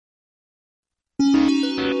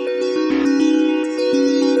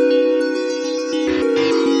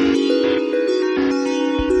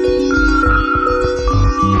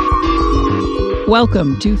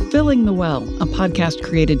Welcome to Filling the Well, a podcast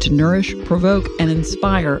created to nourish, provoke, and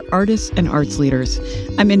inspire artists and arts leaders.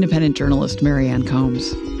 I'm independent journalist Marianne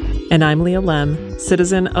Combs. And I'm Leah Lem,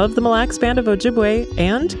 citizen of the Mille Lacs Band of Ojibwe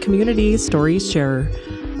and community stories sharer.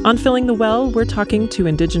 On Filling the Well, we're talking to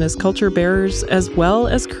Indigenous culture bearers as well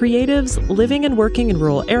as creatives living and working in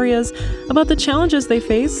rural areas about the challenges they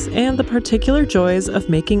face and the particular joys of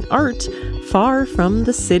making art far from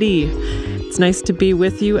the city. It's nice to be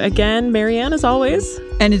with you again, Marianne, as always.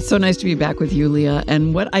 And it's so nice to be back with you, Leah.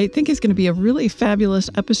 And what I think is going to be a really fabulous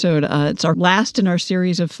episode. It's our last in our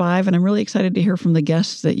series of 5, and I'm really excited to hear from the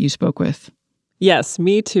guests that you spoke with. Yes,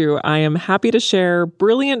 me too. I am happy to share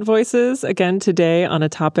brilliant voices again today on a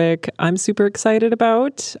topic I'm super excited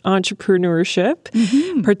about,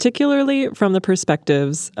 entrepreneurship, particularly from the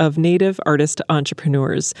perspectives of Native artist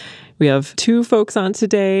entrepreneurs. We have 2 folks on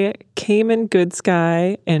today, Khayman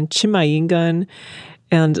Goodsky and Chimayingan,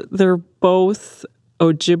 and they're both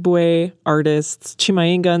Ojibwe artists.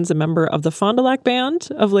 Chimayingan's a member of the Fond du Lac Band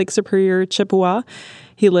of Lake Superior, Chippewa.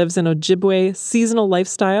 He lives an Ojibwe seasonal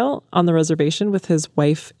lifestyle on the reservation with his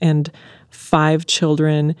wife and 5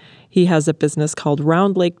 children. He has a business called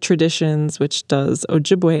Round Lake Traditions, which does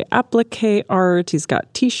Ojibwe applique art. He's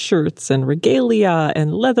got t-shirts and regalia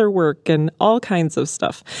and leatherwork and all kinds of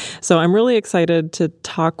stuff. So I'm really excited to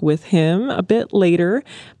talk with him a bit later.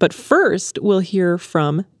 But first, we'll hear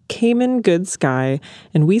from Khayman Goodsky,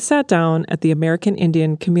 and we sat down at the American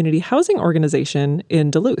Indian Community Housing Organization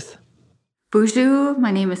in Duluth. Bonjour,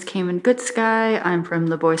 my name is Khayman Goodsky. I'm from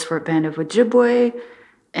the Boy Sport Band of Ojibwe,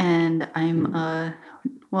 and I'm an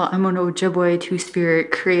Ojibwe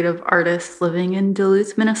Two-Spirit creative artist living in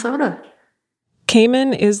Duluth, Minnesota.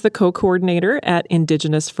 Khayman is the co-coordinator at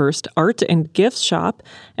Indigenous First Art and Gifts Shop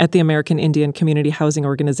at the American Indian Community Housing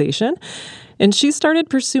Organization, and she started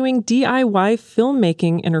pursuing DIY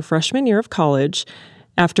filmmaking in her freshman year of college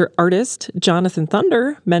after artist Jonathan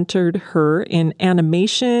Thunder mentored her in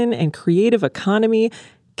animation and creative economy.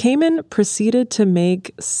 Khayman proceeded to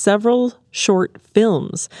make several short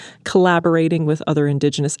films, collaborating with other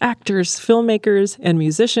Indigenous actors, filmmakers, and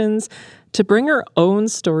musicians to bring her own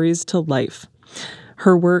stories to life.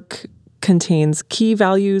 Her work contains key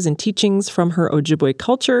values and teachings from her Ojibwe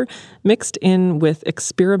culture, mixed in with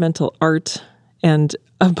experimental art, and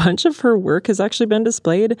a bunch of her work has actually been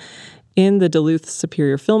displayed in the Duluth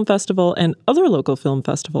Superior Film Festival and other local film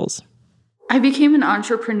festivals. I became an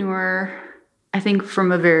entrepreneur, I think,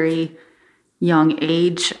 from a very young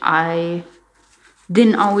age. I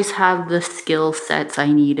didn't always have the skill sets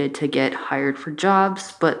I needed to get hired for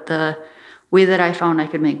jobs, but the way that I found I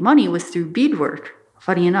could make money was through beadwork,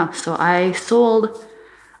 funny enough. So I sold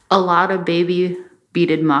a lot of baby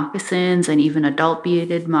beaded moccasins and even adult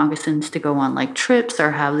beaded moccasins to go on like trips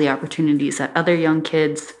or have the opportunities that other young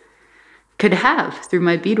kids could have through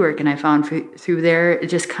my beadwork. And I found through there, it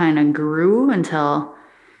just kind of grew until,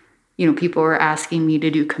 people were asking me to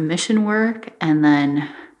do commission work. And then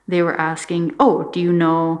they were asking, oh, do you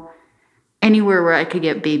know anywhere where I could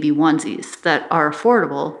get baby onesies that are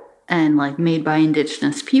affordable and like made by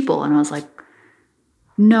Indigenous people? And I was like,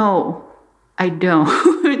 no, I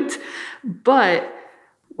don't. But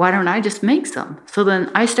why don't I just make some? So then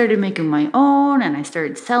I started making my own and I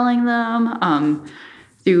started selling them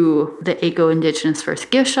through the ACO Indigenous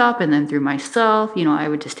First Gift Shop and then through myself. I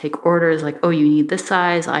would just take orders like, oh, you need this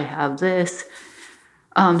size, I have this.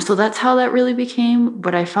 So that's how that really became.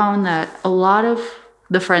 But I found that a lot of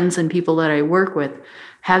the friends and people that I work with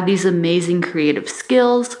have these amazing creative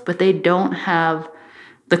skills, but they don't have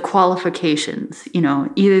the qualifications,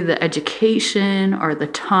 either the education or the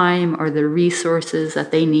time or the resources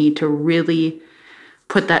that they need to really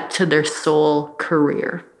put that to their sole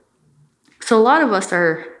career. So a lot of us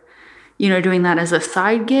are, doing that as a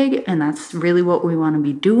side gig, and that's really what we want to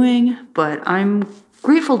be doing. But I'm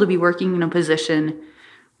grateful to be working in a position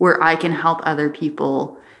where I can help other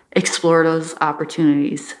people explore those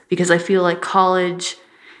opportunities, because I feel like college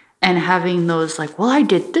and having those like, well, I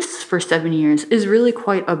did this for 7 years is really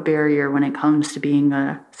quite a barrier when it comes to being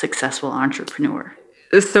a successful entrepreneur.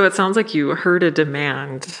 So it sounds like you heard a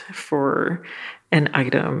demand for an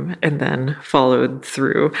item and then followed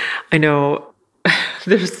through. I know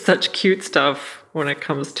there's such cute stuff when it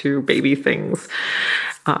comes to baby things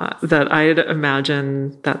that I'd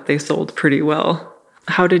imagine that they sold pretty well.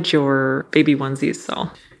 How did your baby onesies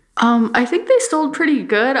sell? I think they sold pretty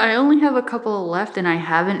good. I only have a couple left and I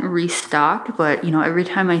haven't restocked, but every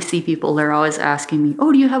time I see people, they're always asking me,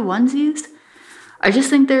 oh, do you have onesies? I just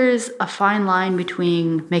think there's a fine line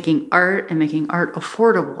between making art and making art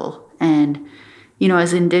affordable. And,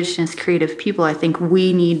 as Indigenous creative people, I think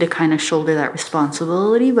we need to kind of shoulder that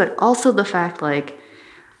responsibility, but also the fact, like,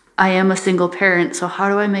 I am a single parent, so how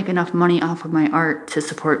do I make enough money off of my art to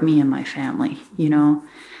support me and my family,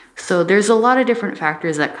 So there's a lot of different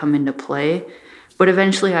factors that come into play, but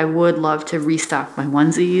eventually I would love to restock my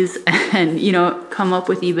onesies and, come up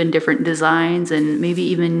with even different designs and maybe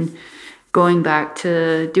even going back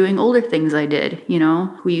to doing older things I did,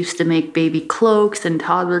 We used to make baby cloaks and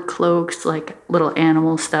toddler cloaks, like little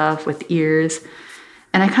animal stuff with ears.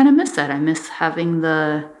 And I kind of miss that. I miss having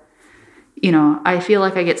I feel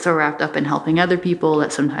like I get so wrapped up in helping other people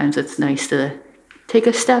that sometimes it's nice to take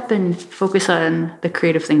a step and focus on the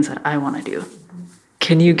creative things that I want to do.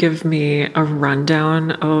 Can you give me a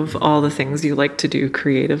rundown of all the things you like to do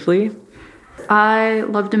creatively? I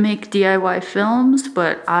love to make DIY films,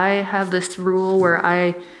 but I have this rule where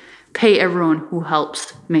I pay everyone who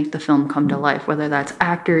helps make the film come to life, whether that's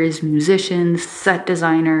actors, musicians, set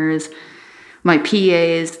designers, my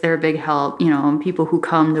PAs, they're a big help, people who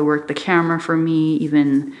come to work the camera for me,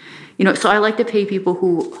 even, so I like to pay people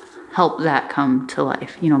who help that come to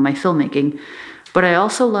life, my filmmaking. But I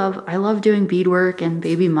love doing beadwork and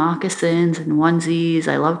baby moccasins and onesies.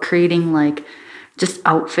 I love creating just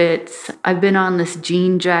outfits. I've been on this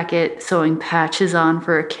jean jacket sewing patches on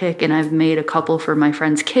for a kick, and I've made a couple for my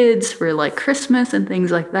friends' kids for Christmas and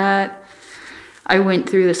things like that. I went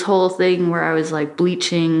through this whole thing where I was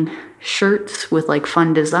bleaching shirts with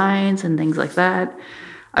fun designs and things like that.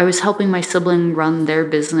 I was helping my sibling run their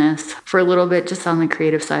business for a little bit, just on the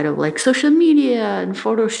creative side of social media and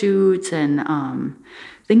photo shoots and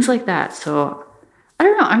things like that. So I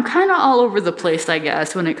don't know, I'm kind of all over the place, I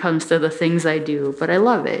guess, when it comes to the things I do, but I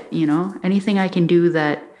love it. Anything I can do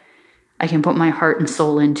that I can put my heart and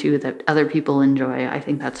soul into that other people enjoy, I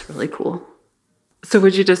think that's really cool. So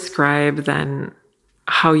would you describe then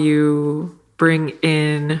how you bring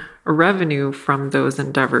in revenue from those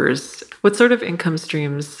endeavors? What sort of income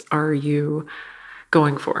streams are you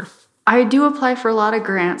going for? I do apply for a lot of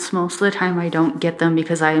grants. Most of the time I don't get them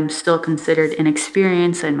because I am still considered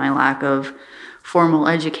inexperienced, and my lack of formal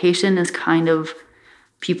education is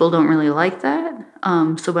people don't really like that.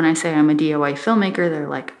 So when I say I'm a DIY filmmaker, they're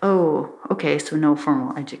like, oh, okay, so no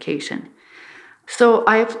formal education. So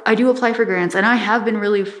I do apply for grants, and I have been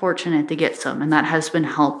really fortunate to get some, and that has been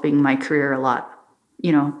helping my career a lot,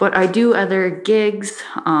 But I do other gigs.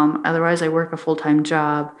 Otherwise, I work a full-time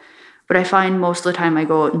job. But I find most of the time I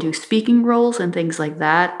go out and do speaking roles and things like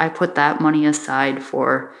that. I put that money aside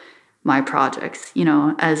for my projects,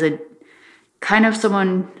 as a kind of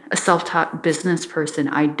a self-taught business person.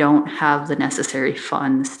 I don't have the necessary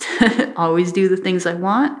funds to always do the things I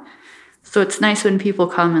want. So it's nice when people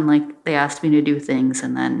come and they ask me to do things,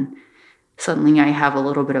 and then suddenly I have a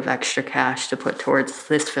little bit of extra cash to put towards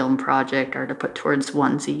this film project or to put towards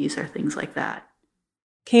onesies or things like that.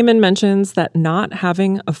 Khayman mentions that not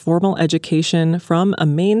having a formal education from a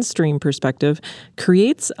mainstream perspective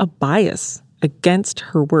creates a bias against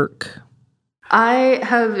her work. I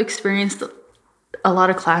have experienced a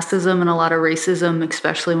lot of classism and a lot of racism,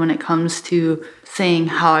 especially when it comes to saying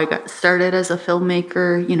how I got started as a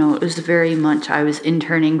filmmaker. It was very much, I was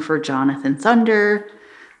interning for Jonathan Thunder.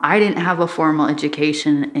 I didn't have a formal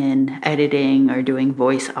education in editing or doing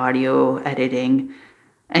voice audio editing.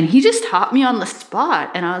 And he just taught me on the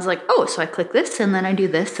spot. And I was like, oh, so I click this and then I do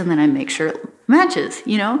this and then I make sure it matches,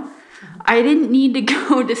 I didn't need to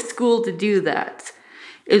go to school to do that.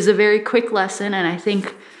 It was a very quick lesson, and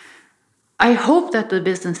I hope that the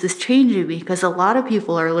business is changing because a lot of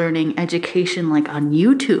people are learning education on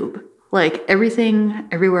YouTube, everything,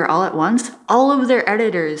 everywhere, all at once. All of their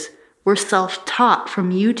editors were self-taught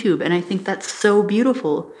from YouTube, and I think that's so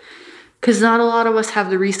beautiful because not a lot of us have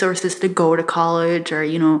the resources to go to college or,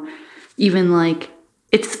 even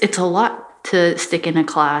it's a lot to stick in a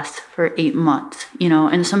class for 8 months,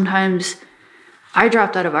 and sometimes I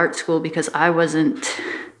dropped out of art school because I wasn't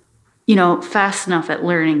fast enough at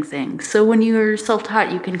learning things. So when you're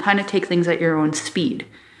self-taught, you can kind of take things at your own speed,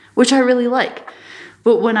 which I really like.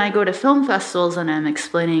 But when I go to film festivals and I'm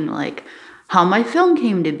explaining how my film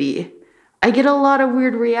came to be, I get a lot of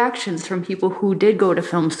weird reactions from people who did go to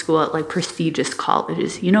film school at prestigious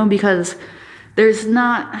colleges, because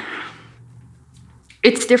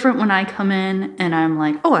it's different when I come in and I'm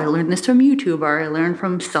like, oh, I learned this from YouTube, or I learned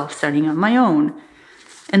from self-studying on my own.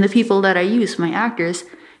 And the people that I use, my actors,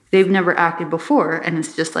 they've never acted before, and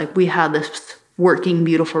it's just we had this working,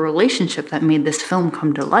 beautiful relationship that made this film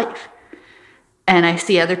come to life. And I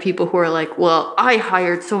see other people who are like, well, I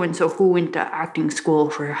hired so-and-so who went to acting school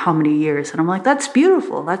for how many years? And I'm like, that's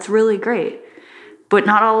beautiful. That's really great. But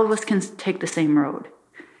not all of us can take the same road.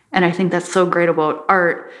 And I think that's so great about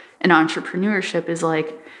art and entrepreneurship is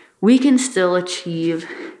like, we can still achieve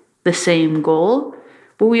the same goal,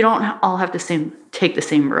 but we don't all have to take the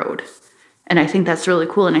same road. And I think that's really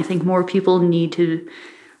cool. And I think more people need to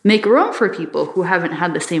make room for people who haven't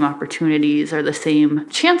had the same opportunities or the same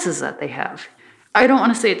chances that they have. I don't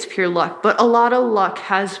want to say it's pure luck, but a lot of luck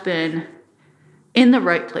has been in the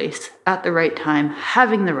right place at the right time,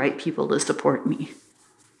 having the right people to support me.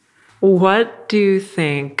 What do you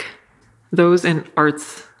think those in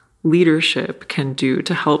arts leadership can do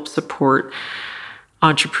to help support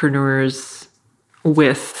entrepreneurs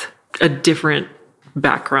with a different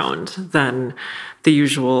background than the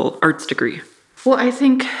usual arts degree? Well, I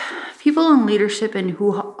think people in leadership and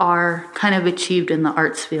who are kind of achieved in the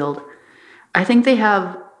arts field, I think they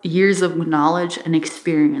have years of knowledge and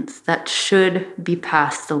experience that should be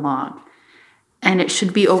passed along. And it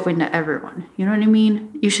should be open to everyone. You know what I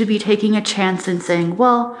mean? You should be taking a chance and saying,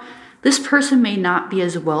 well, this person may not be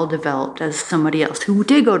as well developed as somebody else who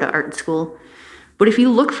did go to art school. But if you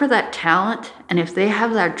look for that talent and if they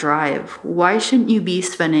have that drive, why shouldn't you be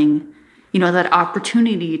spending, that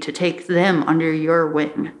opportunity to take them under your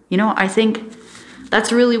wing? I think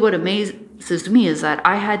that's really what amazes me is that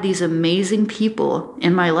I had these amazing people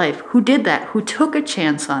in my life who did that, who took a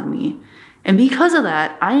chance on me. And because of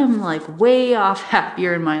that, I am like way off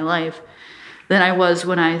happier in my life than I was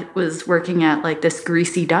when I was working at like this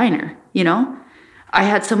greasy diner, I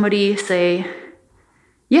had somebody say,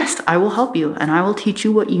 yes, I will help you and I will teach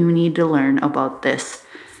you what you need to learn about this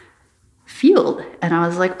field. And I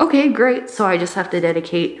was like, okay, great. So I just have to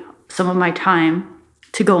dedicate some of my time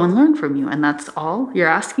to go and learn from you. And that's all you're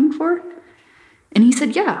asking for? And he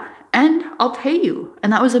said, yeah, and I'll pay you.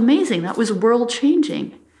 And that was amazing. That was world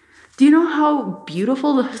changing. Do you know how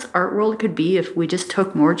beautiful this art world could be if we just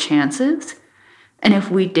took more chances and if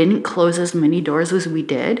we didn't close as many doors as we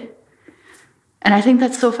did? And I think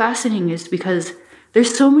that's so fascinating is because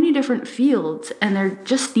there's so many different fields and there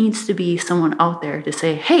just needs to be someone out there to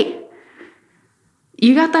say, hey,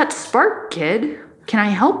 you got that spark, kid. Can I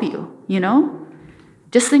help you?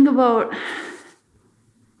 Just think about,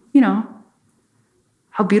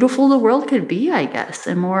 how beautiful the world could be, I guess,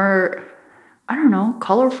 and more,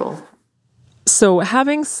 colorful. So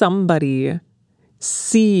having somebody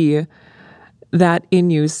see that in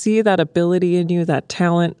you, see that ability in you, that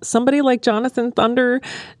talent, somebody like Jonathan Thunder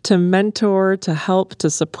to mentor, to help, to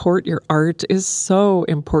support your art is so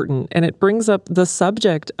important. And it brings up the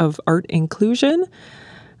subject of art inclusion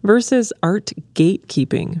versus art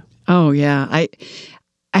gatekeeping. Oh, yeah.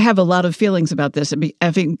 I have a lot of feelings about this.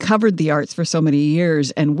 Having covered the arts for so many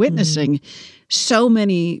years and witnessing so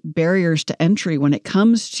many barriers to entry when it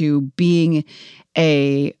comes to being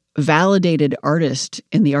a validated artist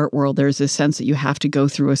in the art world, there's this sense that you have to go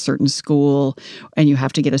through a certain school and you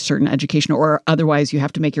have to get a certain education, or otherwise you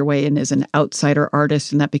have to make your way in as an outsider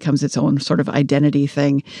artist, and that becomes its own sort of identity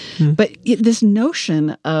thing. But this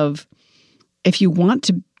notion of if you want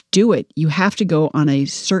to do it, you have to go on a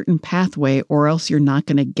certain pathway or else you're not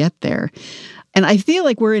going to get there. And I feel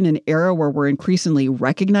like we're in an era where we're increasingly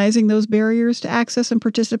recognizing those barriers to access and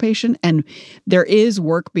participation, and there is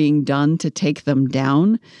work being done to take them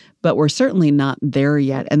down, but we're certainly not there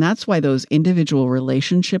yet. And that's why those individual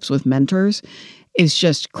relationships with mentors is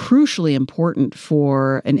just crucially important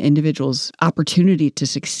for an individual's opportunity to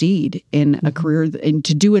succeed in a career and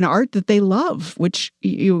to do an art that they love, which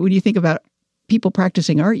when you think about people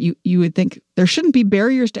practicing art, you would think there shouldn't be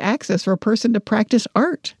barriers to access for a person to practice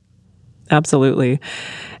art. Absolutely.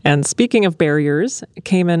 And speaking of barriers,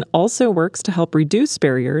 Khayman also works to help reduce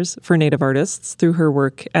barriers for Native artists through her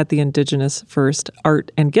work at the Indigenous First Art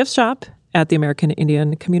and Gift Shop at the American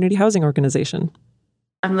Indian Community Housing Organization.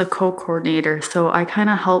 I'm the co-coordinator, so I kind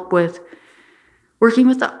of help with working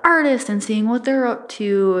with the artists and seeing what they're up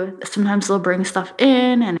to. Sometimes they'll bring stuff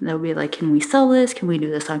in and they'll be like, can we sell this? Can we do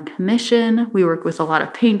this on commission? We work with a lot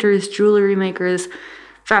of painters, jewelry makers,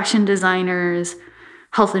 fashion designers,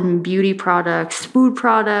 health and beauty products, food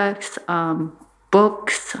products,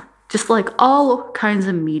 books, just like all kinds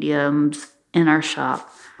of mediums in our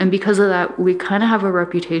shop. And because of that, we kind of have a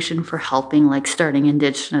reputation for helping like starting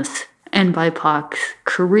Indigenous and BIPOC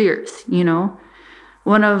careers,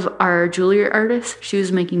 One of our jewelry artists, she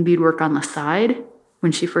was making beadwork on the side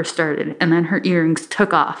when she first started, and then her earrings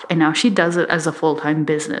took off, and now she does it as a full-time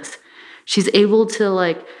business. She's able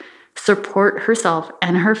to support herself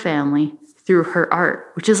and her family through her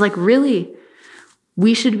art, which is really,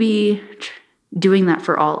 we should be doing that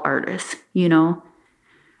for all artists,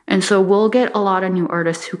 And so we'll get a lot of new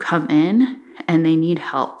artists who come in and they need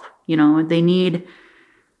help, they need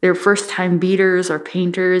they're first-time beaters or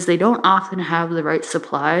painters. They don't often have the right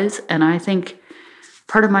supplies. And I think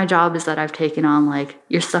part of my job is that I've taken on, like,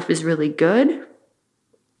 your stuff is really good.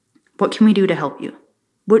 What can we do to help you?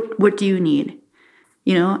 What do you need?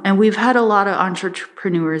 You know, and we've had a lot of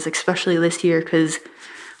entrepreneurs, especially this year, because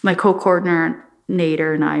my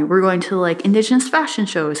co-coordinator and I, we're going to like Indigenous fashion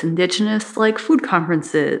shows, Indigenous like food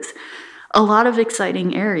conferences, a lot of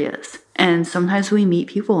exciting areas. And sometimes we meet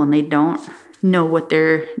people and they don't know what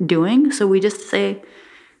they're doing. So we just say,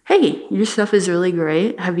 hey, your stuff is really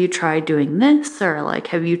great. Have you tried doing this? Or like,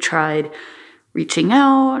 have you tried reaching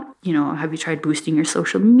out? You know, have you tried boosting your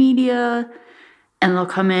social media? And they'll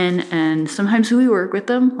come in, and sometimes we work with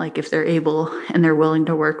them, like if they're able and they're willing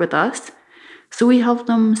to work with us. So we help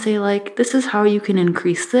them say, like, this is how you can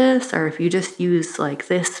increase this, or if you just use like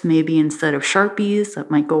this, maybe instead of Sharpies,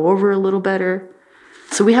 that might go over a little better.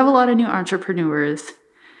 So we have a lot of new entrepreneurs,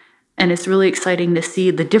 and it's really exciting to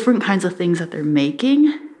see the different kinds of things that they're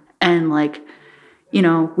making. And like, you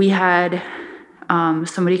know, we had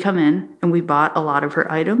somebody come in and we bought a lot of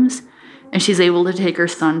her items. And she's able to take her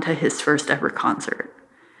son to his first ever concert,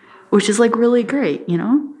 which is like really great, you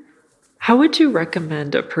know? How would you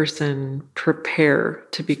recommend a person prepare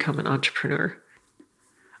to become an entrepreneur?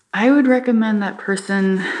 I would recommend that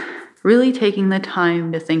person really taking the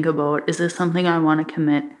time to think about, is this something I want to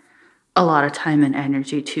commit a lot of time and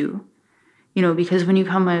energy to? You know, because when you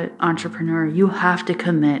become an entrepreneur, you have to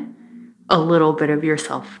commit a little bit of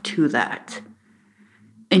yourself to that.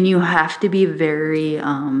 And you have to be very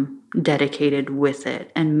dedicated with it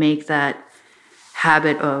and make that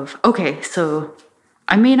habit of, okay, so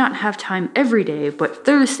I may not have time every day, but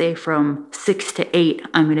Thursday from 6 to 8,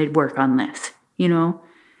 I'm going to work on this, you know?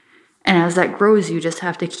 And as that grows, you just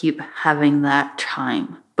have to keep having that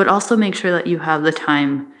time, but also make sure that you have the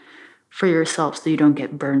time for yourself so you don't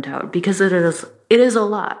get burnt out, because it is a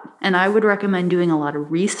lot. And I would recommend doing a lot of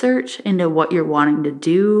research into what you're wanting to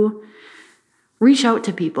do. Reach out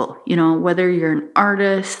to people, you know, whether you're an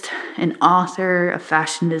artist, an author, a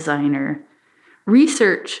fashion designer.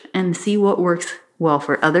 Research and see what works well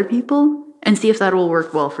for other people and see if that will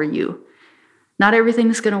work well for you. Not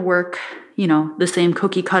everything's going to work, you know, the same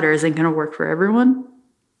cookie cutter isn't going to work for everyone,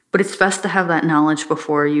 but it's best to have that knowledge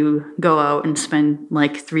before you go out and spend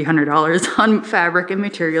like $300 on fabric and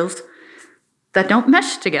materials that don't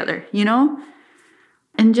mesh together, you know?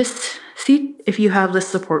 And just see if you have the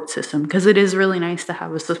support system, because it is really nice to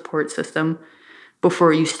have a support system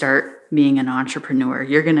before you start being an entrepreneur.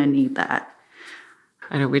 You're going to need that.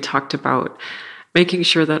 I know we talked about making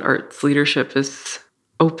sure that arts leadership is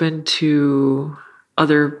open to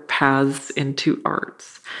other paths into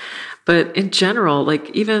arts. But in general, like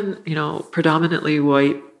even, you know, predominantly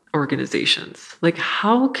white organizations, like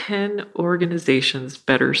how can organizations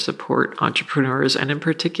better support entrepreneurs and in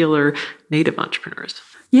particular Native entrepreneurs?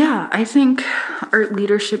 Yeah, I think art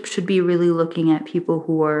leadership should be really looking at people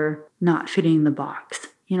who are not fitting the box,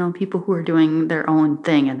 you know, people who are doing their own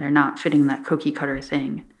thing and they're not fitting that cookie cutter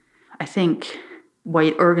thing. I think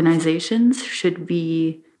white organizations should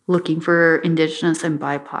be looking for Indigenous and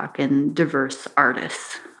BIPOC and diverse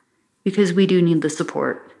artists, because we do need the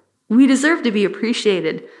support. We deserve to be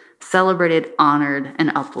appreciated, celebrated, honored,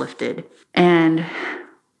 and uplifted. And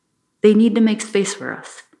they need to make space for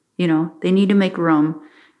us. You know, they need to make room,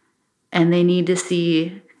 and they need to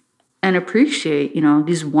see and appreciate, you know,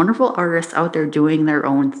 these wonderful artists out there doing their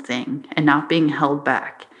own thing and not being held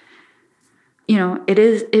back. You know,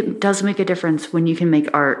 it does make a difference when you can make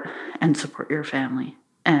art and support your family.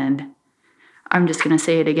 And I'm just going to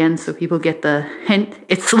say it again so people get the hint.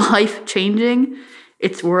 It's life-changing.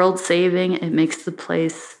 It's world-saving. It makes the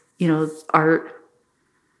place, you know, art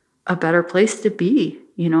a better place to be,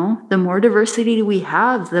 you know. The more diversity we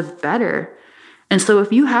have, the better. And so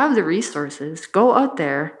if you have the resources, go out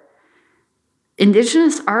there.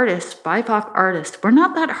 Indigenous artists, BIPOC artists, we're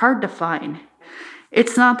not that hard to find.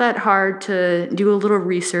 It's not that hard to do a little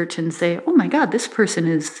research and say, oh my God, this person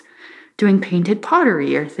is doing painted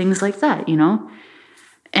pottery or things like that, you know?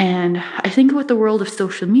 And I think with the world of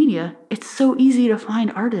social media, it's so easy to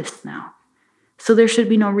find artists now. So there should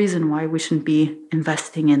be no reason why we shouldn't be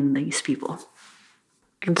investing in these people.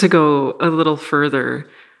 And to go a little further,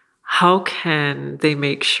 how can they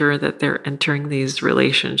make sure that they're entering these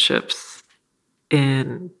relationships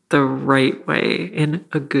in the right way, in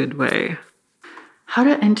a good way? How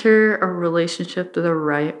to enter a relationship the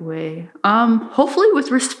right way? Hopefully with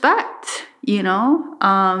respect, you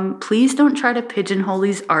know? Please don't try to pigeonhole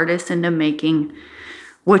these artists into making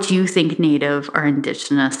what you think Native or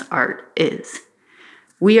Indigenous art is.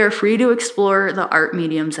 We are free to explore the art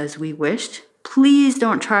mediums as we wished. Please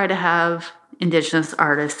don't try to have Indigenous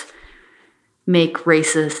artists make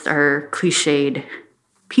racist or cliched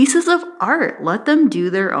pieces of art. Let them do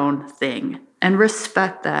their own thing and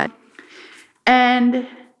respect that. And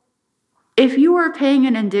if you are paying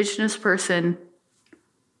an Indigenous person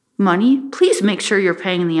money, please make sure you're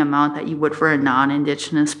paying the amount that you would for a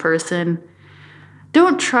non-Indigenous person.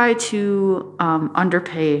 Don't try to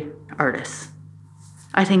underpay artists.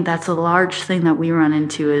 I think that's a large thing that we run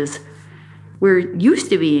into is we're used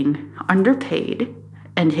to being underpaid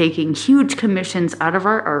and taking huge commissions out of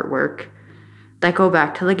our artwork that go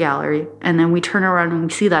back to the gallery, and then we turn around and we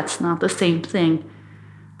see that's not the same thing,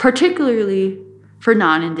 particularly for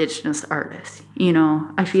non-Indigenous artists. You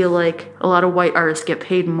know, I feel like a lot of white artists get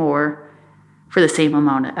paid more for the same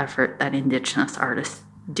amount of effort that Indigenous artists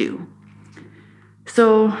do.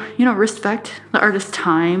 So, you know, respect the artist's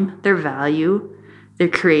time, their value, their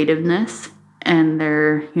creativeness, and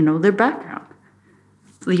their background.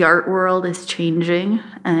 The art world is changing,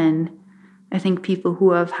 and I think people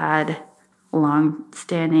who have had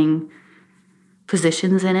long-standing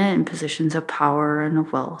positions in it and positions of power and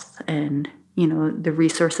of wealth and, you know, the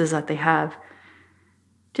resources that they have,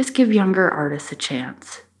 just give younger artists a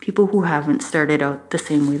chance. People who haven't started out the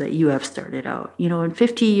same way that you have started out. You know, in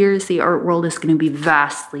 50 years, the art world is going to be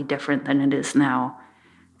vastly different than it is now.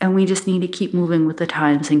 And we just need to keep moving with the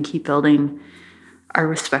times and keep building our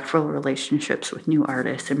respectful relationships with new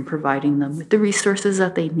artists and providing them with the resources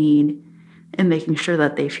that they need and making sure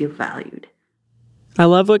that they feel valued. I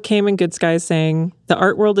love what Khayman Goodsky is saying. The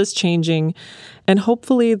art world is changing, and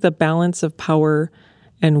hopefully the balance of power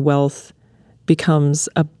and wealth becomes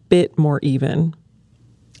a bit more even.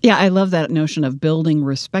 Yeah, I love that notion of building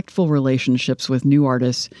respectful relationships with new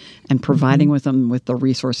artists and providing with them with the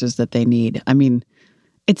resources that they need. I mean,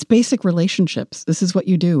 it's basic relationships. This is what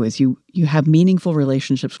you do, is you have meaningful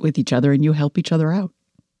relationships with each other and you help each other out.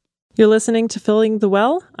 You're listening to Filling the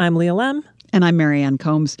Well. I'm Leah Lem. And I'm Marianne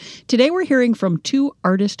Combs. Today we're hearing from two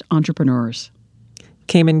artist entrepreneurs.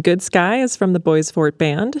 Khayman Goodsky is from the Boys Fort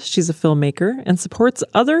Band. She's a filmmaker and supports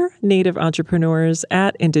other Native entrepreneurs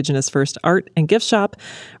at Indigenous First Art and Gift Shop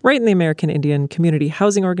right in the American Indian Community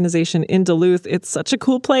Housing Organization in Duluth. It's such a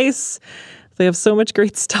cool place. They have so much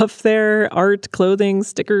great stuff there: art, clothing,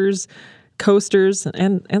 stickers, coasters,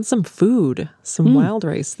 and some food, some wild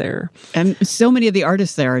rice there. And so many of the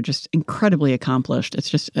artists there are just incredibly accomplished. It's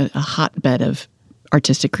just a hotbed of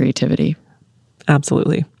artistic creativity.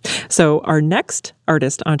 Absolutely. So our next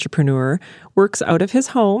artist entrepreneur works out of his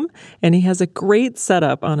home, and he has a great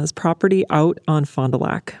setup on his property out on Fond du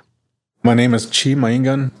Lac. My name is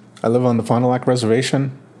Khayman. I live on the Fond du Lac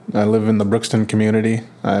Reservation. I live in the Brookston community.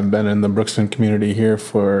 I've been in the Brookston community here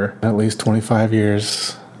for at least 25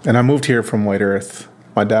 years. And I moved here from White Earth.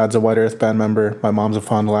 My dad's a White Earth band member. My mom's a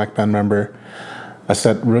Fond du Lac band member. I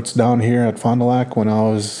set roots down here at Fond du Lac when I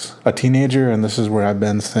was a teenager, and this is where I've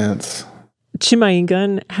been since.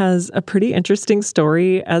 Khayman has a pretty interesting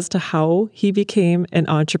story as to how he became an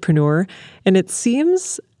entrepreneur, and it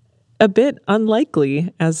seems a bit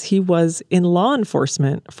unlikely, as he was in law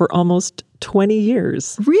enforcement for almost 20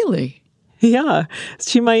 years. Really? Yeah.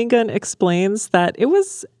 Khayman explains that it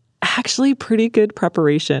was actually pretty good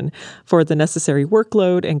preparation for the necessary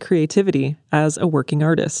workload and creativity as a working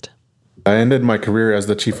artist. I ended my career as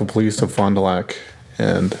the chief of police of Fond du Lac,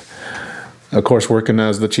 and of course, working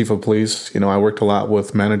as the chief of police, I worked a lot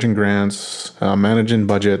with managing grants, managing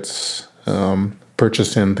budgets,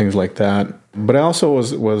 purchasing, things like that. But I also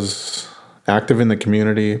was active in the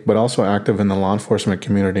community, but also active in the law enforcement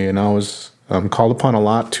community. And I was called upon a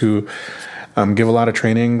lot to give a lot of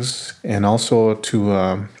trainings and also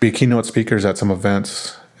to be keynote speakers at some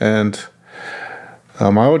events. And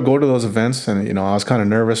I would go to those events, and, I was kind of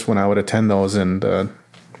nervous when I would attend those. And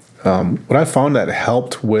what I found that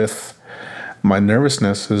helped with my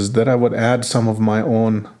nervousness is that I would add some of my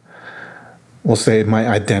own, we'll say my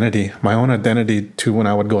own identity to when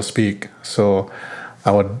I would go speak. So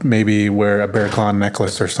I would maybe wear a bear claw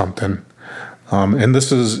necklace or something. And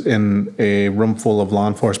this is in a room full of law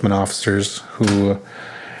enforcement officers who,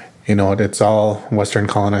 it's all Western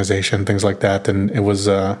colonization, things like that. And it was,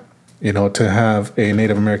 to have a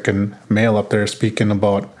Native American male up there speaking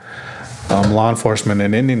about law enforcement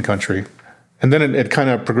in Indian country. And then it kind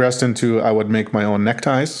of progressed into, I would make my own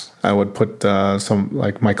neckties. I would put some,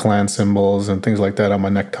 like, my clan symbols and things like that on my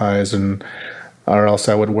neckties, or else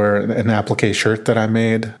I would wear an applique shirt that I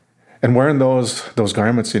made. And wearing those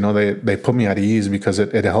garments, they put me at ease because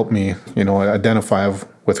it helped me, identify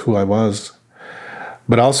with who I was.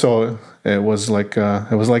 But also, it was like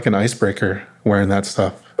an icebreaker wearing that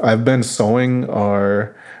stuff. I've been sewing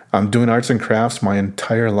or doing arts and crafts my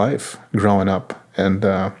entire life growing up, and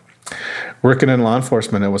working in law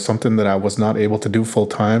enforcement, it was something that I was not able to do full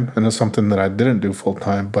time, and it's something that I didn't do full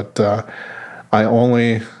time. But I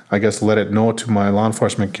only, I guess, let it know to my law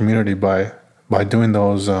enforcement community by doing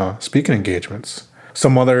those speaking engagements.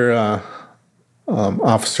 Some other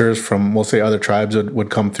officers from, we'll say, other tribes would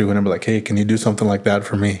come through and I'd be like, hey, can you do something like that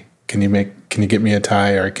for me? Can you get me a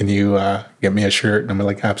tie, or can you get me a shirt? And I'm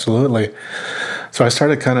like, absolutely. So I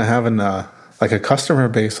started kind of having like a customer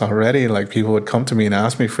base already. Like, people would come to me and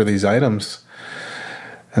ask me for these items.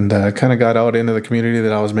 And I kind of got out into the community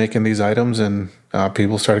that I was making these items, and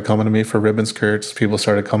people started coming to me for ribbon skirts. People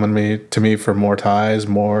started coming to me for more ties,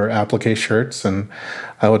 more applique shirts, and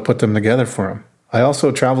I would put them together for them. I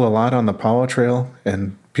also travel a lot on the Powwow Trail,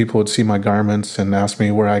 and people would see my garments and ask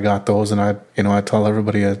me where I got those, and I'd tell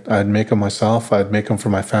everybody I'd make them myself. I'd make them for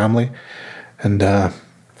my family, and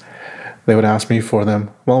they would ask me for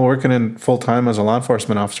them. While working in full-time as a law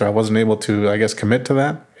enforcement officer, I wasn't able to, I guess, commit to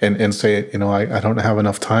that and say, I don't have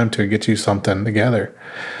enough time to get you something together.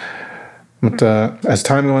 But as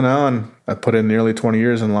time went on, I put in nearly 20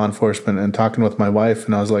 years in law enforcement, and talking with my wife,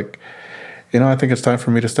 and I was like, I think it's time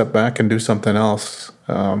for me to step back and do something else.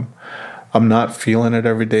 I'm not feeling it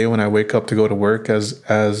every day when I wake up to go to work as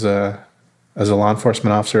a law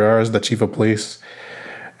enforcement officer or as the chief of police.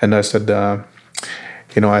 And I said,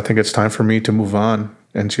 I think it's time for me to move on.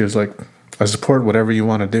 And she was like, I support whatever you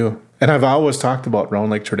want to do. And I've always talked about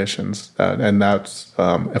Round Lake traditions. And that's,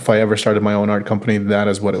 if I ever started my own art company, that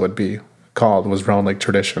is what it would be called, was Round Lake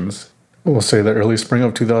Traditions. We'll say the early spring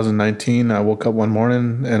of 2019, I woke up one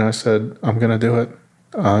morning and I said, I'm going to do it.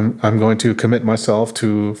 I'm going to commit myself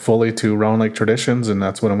fully to Round Lake Traditions, and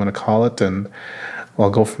that's what I'm going to call it, and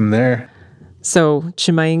I'll go from there. So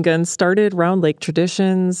Chimaingan started Round Lake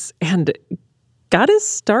Traditions and got his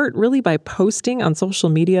start really by posting on social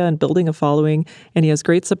media and building a following, and he has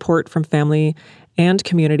great support from family and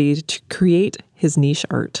community to create his niche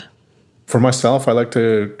art. For myself, I like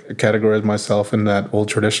to categorize myself in that old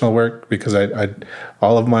traditional work, because I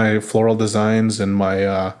all of my floral designs and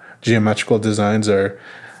my geometrical designs are,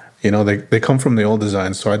 they come from the old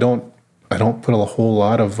designs. So I don't put a whole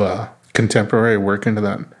lot of contemporary work into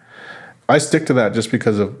that. I stick to that just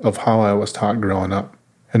because of how I was taught growing up,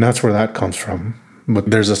 and that's where that comes from. But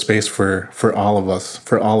there's a space for all of us,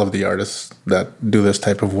 for all of the artists that do this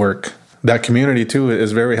type of work. That community, too,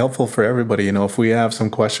 is very helpful for everybody. If we have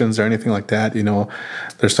some questions or anything like that,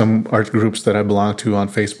 there's some art groups that I belong to on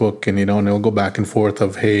Facebook, and, and they'll go back and forth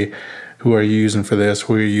of, hey, who are you using for this?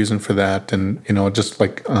 Who are you using for that? And, just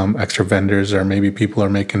like extra vendors, or maybe people are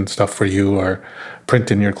making stuff for you or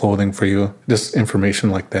printing your clothing for you, just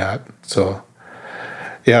information like that. So,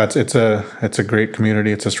 yeah, it's a great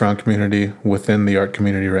community. It's a strong community within the art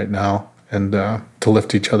community right now. And to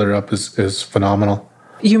lift each other up is phenomenal.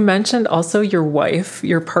 You mentioned also your wife,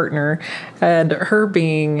 your partner, and her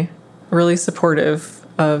being really supportive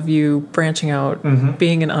of you branching out,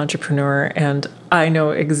 being an entrepreneur. And I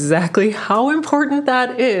know exactly how important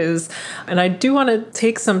that is. And I do want to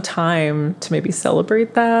take some time to maybe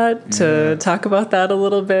celebrate that, to talk about that a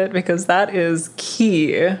little bit, because that is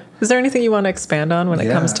key. Is there anything you want to expand on when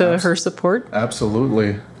it comes to her support?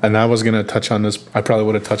 Absolutely. And I was going to touch on this. I probably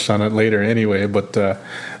would have touched on it later anyway, but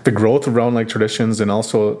the growth of Round Lake Traditions, and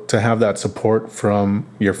also to have that support from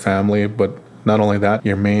your family, but not only that,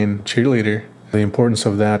 your main cheerleader. The importance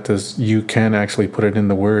of that is you can actually put it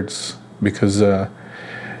into words, because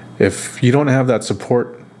if you don't have that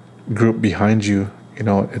support group behind you,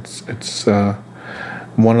 it's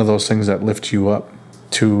one of those things that lift you up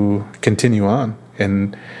to continue on.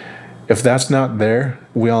 And if that's not there,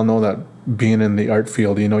 we all know that being in the art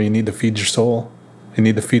field, you need to feed your soul, you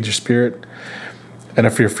need to feed your spirit. And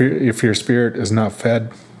if your spirit is not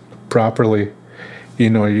fed properly,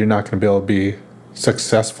 you're not going to be able to be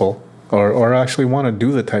successful or actually want to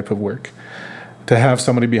do the type of work. To have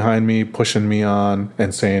somebody behind me pushing me on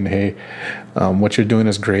and saying, hey, what you're doing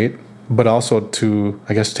is great, but also to,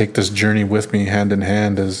 I guess, take this journey with me hand in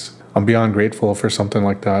hand, I'm beyond grateful for something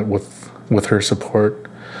like that with her support.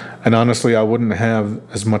 And honestly, I wouldn't have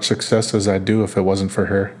as much success as I do if it wasn't for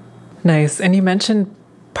her. Nice. And you mentioned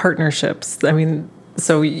partnerships. I mean,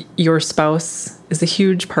 so your spouse is a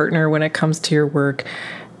huge partner when it comes to your work.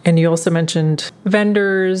 And you also mentioned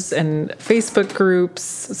vendors and Facebook groups,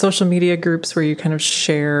 social media groups where you kind of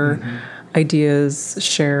share ideas,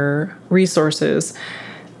 share resources.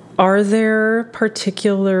 Are there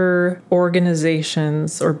particular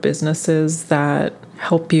organizations or businesses that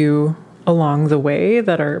help you along the way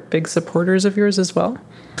that are big supporters of yours as well?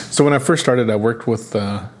 So when I first started, I worked with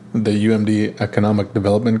the UMD Economic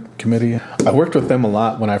Development Committee. I worked with them a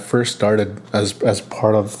lot when I first started as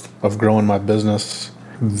part of growing my business.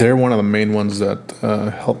 They're one of the main ones that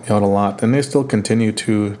help me out a lot, and they still continue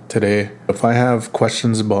to today. If I have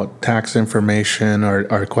questions about tax information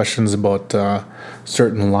or questions about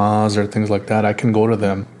certain laws or things like that, I can go to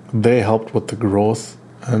them. They helped with the growth,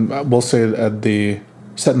 and we'll say at the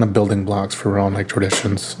setting the building blocks for Round Lake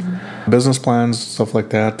Traditions, business plans, stuff like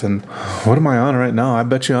that. And what am I on right now? I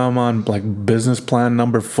bet you I'm on like business plan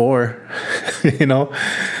number 4. You know.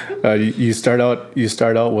 You start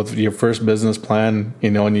out with your first business plan,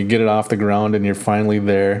 you know, and you get it off the ground and you're finally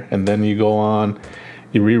there. And then you go on,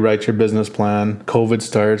 you rewrite your business plan. COVID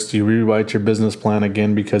starts, you rewrite your business plan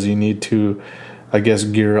again because you need to, I guess,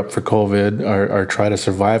 gear up for COVID or try to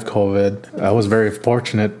survive COVID. I was very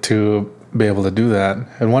fortunate to be able to do that.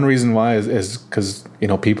 And one reason why is because, you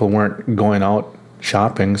know, people weren't going out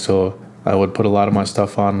shopping. So I would put a lot of my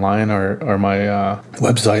stuff online or my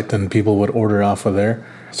website, and people would order off of there.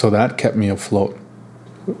 So that kept me afloat.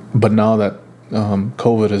 But now that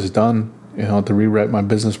COVID is done, you know, to rewrite my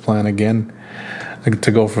business plan again,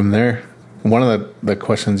 to go from there. One of the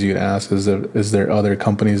questions you'd ask is there other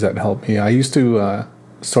companies that help me? I used to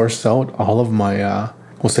source out all of my,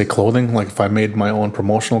 we'll say clothing. Like if I made my own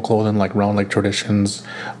promotional clothing, like Round Lake Traditions,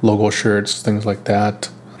 logo shirts, things like that.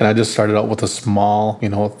 And I just started out with a small, you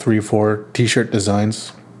know, 3-4 t-shirt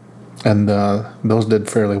designs. And those did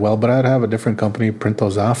fairly well, but I'd have a different company print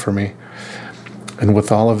those off for me. And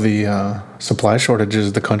with all of the supply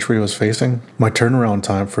shortages the country was facing, my turnaround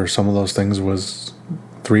time for some of those things was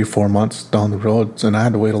 3-4 months down the road, and I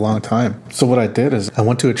had to wait a long time. So what I did is I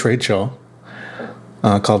went to a trade show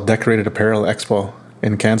called Decorated Apparel Expo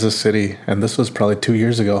in Kansas City, and this was probably 2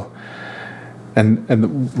 years ago. And the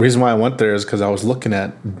reason why I went there is because I was looking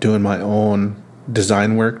at doing my own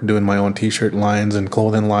design work, doing my own t-shirt lines and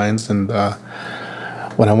clothing lines. And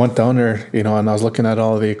when I went down there, you know, and I was looking at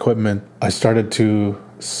all of the equipment, I started to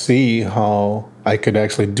see how I could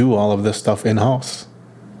actually do all of this stuff in-house.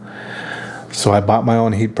 So I bought my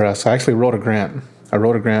own heat press. I actually wrote a grant.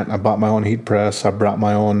 I bought my own heat press. I brought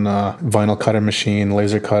my own vinyl cutter machine,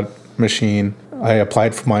 laser cut machine. I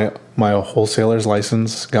applied for my wholesaler's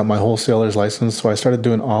license, got my wholesaler's license. So I started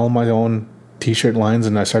doing all of my own t-shirt lines,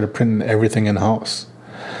 and I started printing everything in-house.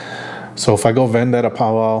 So if I go vend at a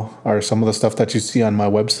powwow or some of the stuff that you see on my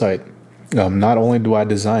website, not only do I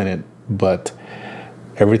design it, but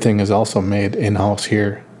everything is also made in-house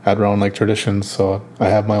here at Round Lake Traditions. So I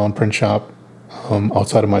have my own print shop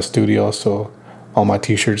outside of my studio. So all my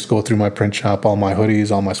t-shirts go through my print shop, all my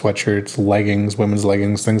hoodies, all my sweatshirts, leggings, women's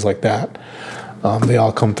leggings, things like that. They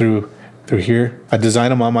all come through here. I design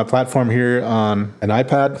them on my platform here on an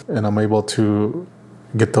iPad, and I'm able to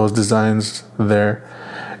get those designs there.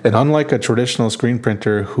 And unlike a traditional screen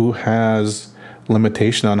printer who has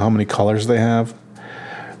limitation on how many colors they have,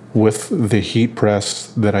 with the heat press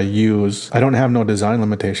that I use, I don't have no design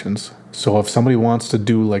limitations. So if somebody wants to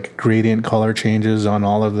do like gradient color changes on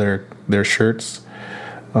all of their shirts,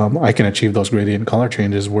 I can achieve those gradient color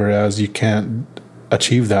changes, whereas you can't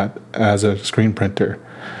achieve that as a screen printer.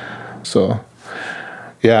 So,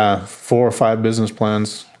 yeah, 4 or 5 business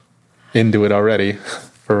plans into it already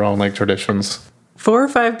for Round Lake Traditions. 4 or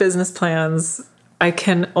 5 business plans. I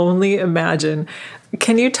can only imagine.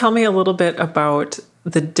 Can you tell me a little bit about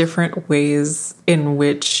the different ways in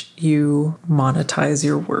which you monetize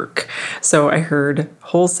your work? So I heard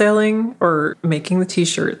wholesaling or making the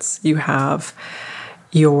t-shirts. You have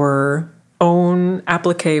your own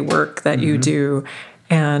applique work that you do,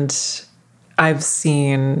 and I've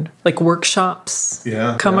seen like workshops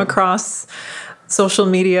come across social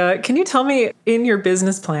media. Can you tell me, in your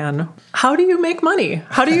business plan, how do you make money?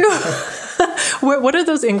 How do you, what are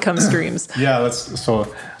those income streams?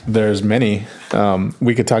 So there's many.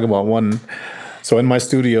 We could talk about one. So in my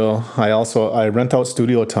studio, I rent out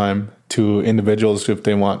studio time to individuals if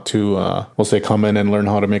they want to, we'll say, come in and learn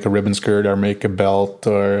how to make a ribbon skirt or make a belt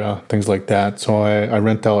or things like that. So I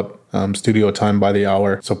rent out studio time by the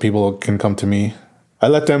hour so people can come to me. I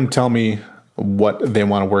let them tell me what they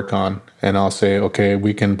want to work on, and I'll say, okay,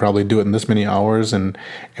 we can probably do it in this many hours. And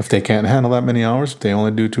if they can't handle that many hours, if they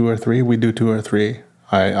only do 2 or 3, we do 2 or 3.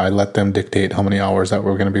 I let them dictate how many hours that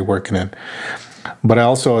we're going to be working in. But I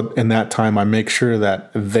also, in that time, I make sure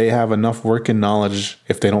that they have enough working knowledge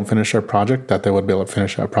if they don't finish their project, that they would be able to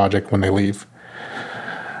finish that project when they leave.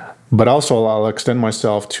 But also, I'll extend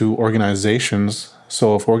myself to organizations.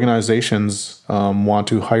 So if organizations want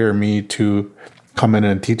to hire me to come in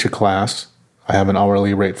and teach a class, I have an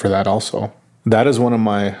hourly rate for that also. That is one of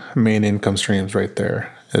my main income streams right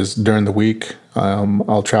there, is during the week,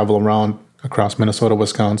 I'll travel around across Minnesota,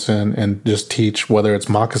 Wisconsin, and just teach, whether it's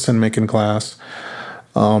moccasin making class,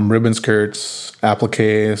 ribbon skirts,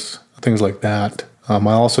 appliques, things like that.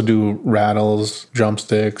 I also do rattles,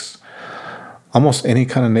 drumsticks, almost any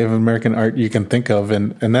kind of Native American art you can think of.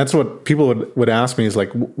 And that's what people would ask me is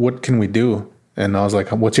like, what can we do? And I was like,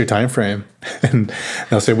 what's your time frame? And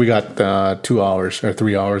they'll say, we got 2 hours or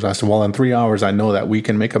 3 hours. I said, well, in 3 hours, I know that we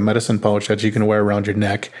can make a medicine pouch that you can wear around your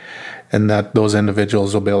neck, and that those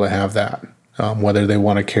individuals will be able to have that, whether they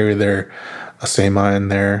want to carry a sema in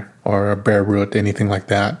there or a bare root, anything like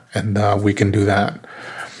that. And we can do that.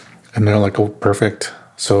 And they're like, oh, perfect.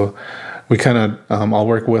 So we kind of, I'll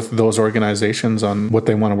work with those organizations on what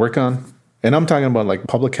they want to work on. And I'm talking about like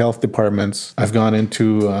public health departments. I've gone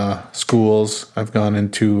into schools. I've gone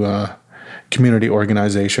into community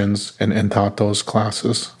organizations and taught those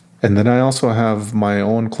classes. And then I also have my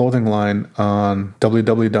own clothing line on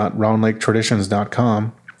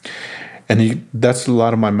www.roundlaketraditions.com. And that's a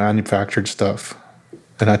lot of my manufactured stuff.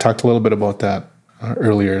 And I talked a little bit about that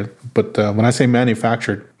earlier. But when I say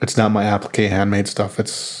manufactured, it's not my applique handmade stuff.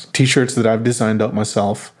 It's T-shirts that I've designed out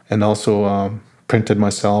myself and also printed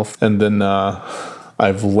myself. And then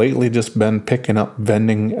I've lately just been picking up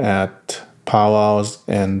vending at powwows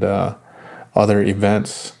and other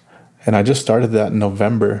events. And I just started that in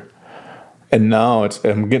November. And now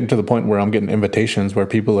I'm getting to the point where I'm getting invitations where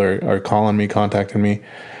people are calling me, contacting me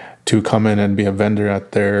to come in and be a vendor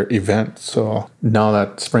at their event. So now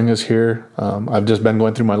that spring is here, I've just been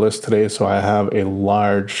going through my list today. So I have a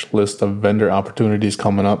large list of vendor opportunities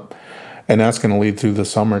coming up. And that's going to lead through the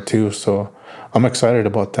summer too. So I'm excited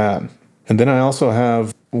about that. And then I also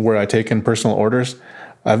have where I take in personal orders.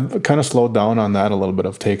 I've kind of slowed down on that a little bit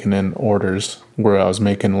of taking in orders where I was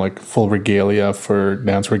making like full regalia for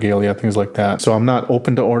dance regalia, things like that. So I'm not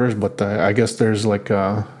open to orders, but I guess there's like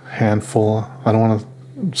a handful. I don't want to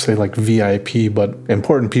say like VIP, but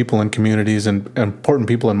important people in communities and important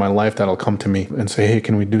people in my life that'll come to me and say, hey,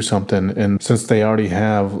 can we do something? And since they already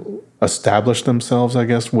have established themselves, I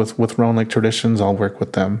guess, with Round Lake Traditions, I'll work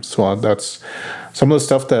with them. So that's some of the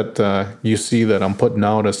stuff that you see that I'm putting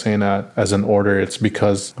out as saying that as an order. It's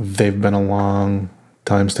because they've been a long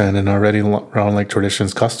time standing already Round Lake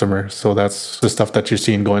Traditions customer. So that's the stuff that you're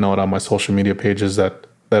seeing going out on my social media pages that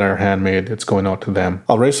are handmade. It's going out to them.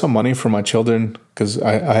 I'll raise some money for my children because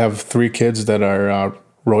I have 3 kids that are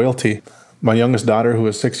royalty. My youngest daughter, who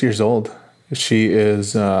is 6 years old, she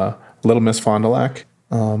is Little Miss Fond du Lac.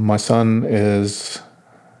 My son is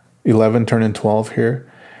 11, turning 12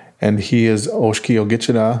 here, and he is Oshki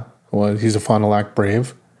Ogichida. Well, he's a Fond du Lac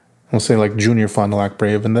Brave. We'll say like junior Fond du Lac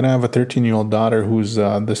Brave. And then I have a 13-year-old daughter who's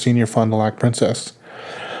the senior Fond du Lac Princess.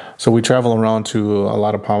 So we travel around to a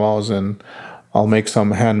lot of powwows, and I'll make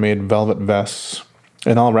some handmade velvet vests,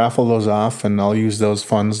 and I'll raffle those off, and I'll use those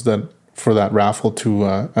funds for that raffle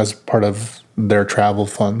to as part of their travel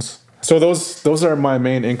funds. So those are my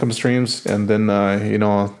main income streams, and then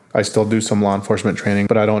I still do some law enforcement training,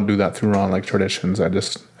 but I don't do that through Round Lake Traditions. I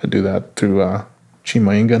do that through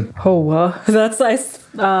Chimaingan. Oh wow, that's nice.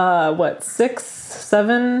 6,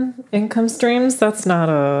 7 income streams? That's not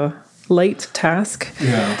a light task.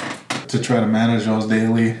 Yeah. To try to manage those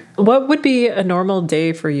daily. What would be a normal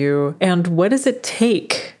day for you, and what does it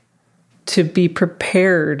take to be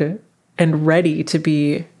prepared and ready to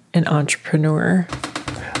be an entrepreneur?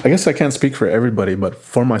 I guess I can't speak for everybody, but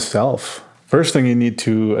for myself, first thing you need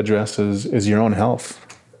to address is your own health.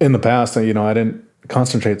 In the past, I didn't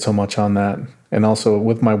concentrate so much on that. And also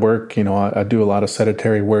with my work, I do a lot of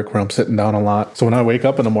sedentary work where I'm sitting down a lot. So when I wake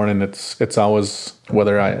up in the morning, it's always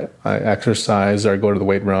whether I exercise or I go to the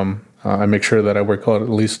weight room. I make sure that I work out at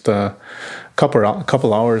least a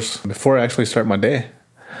couple hours before I actually start my day.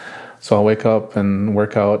 So I'll wake up and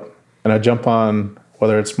work out, and I jump on,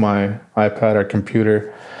 whether it's my iPad or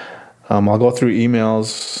computer. I'll go through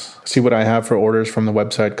emails, see what I have for orders from the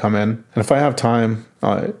website come in. And if I have time,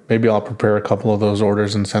 maybe I'll prepare a couple of those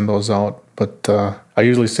orders and send those out. But I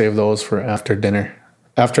usually save those for after dinner.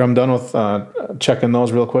 After I'm done with checking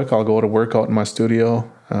those real quick, I'll go to work out in my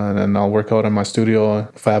studio. And then I'll work out in my studio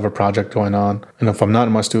if I have a project going on. And if I'm not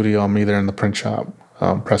in my studio, I'm either in the print shop,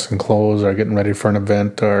 pressing clothes or getting ready for an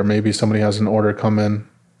event, or maybe somebody has an order come in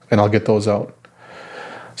and I'll get those out.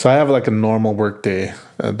 So I have like a normal work day.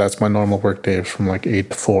 That's my normal work day from like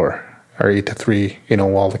 8 to 4 or 8 to 3,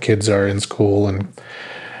 while the kids are in school. And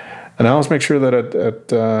I always make sure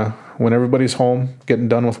that when everybody's home, getting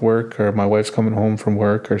done with work, or my wife's coming home from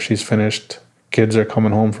work, or she's finished, kids are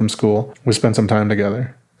coming home from school, we spend some time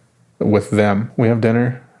together with them. We have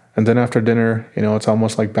dinner, and then after dinner, it's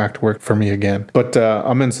almost like back to work for me again. But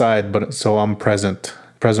I'm inside, so I'm present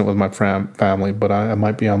with my family, but I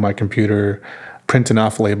might be on my computer printing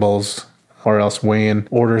off labels or else weighing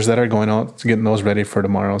orders that are going out, getting those ready for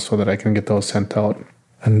tomorrow so that I can get those sent out.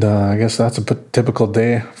 And I guess that's a typical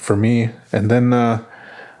day for me. And then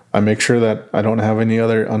I make sure that I don't have any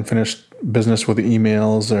other unfinished business with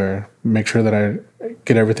emails, or make sure that I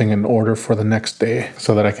get everything in order for the next day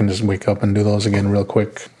so that I can just wake up and do those again real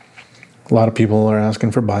quick. A lot of people are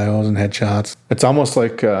asking for bios and headshots. It's almost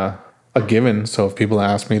like a given. So if people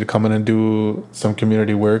ask me to come in and do some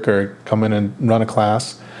community work or come in and run a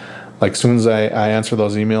class, like as soon as I answer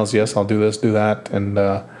those emails, yes, I'll do this, do that. And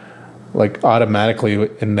like automatically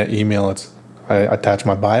in the email, I attach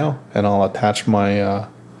my bio, and I'll attach my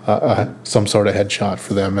some sort of headshot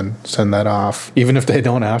for them and send that off, even if they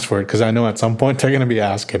don't ask for it, because I know at some point they're going to be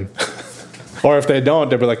asking. Or if they don't,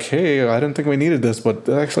 they'll be like, hey, I didn't think we needed this, but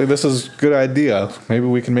actually this is a good idea. Maybe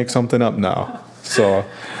we can make something up now. So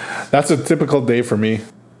that's a typical day for me.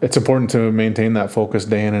 It's important to maintain that focus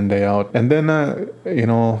day in and day out. And then,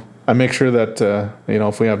 I make sure that,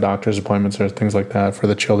 if we have doctor's appointments or things like that for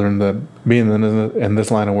the children, that being in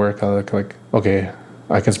this line of work, I look like, okay,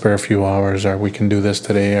 I can spare a few hours, or we can do this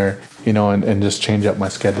today, or, and just change up my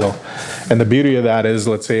schedule. And the beauty of that is,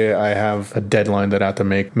 let's say I have a deadline that I have to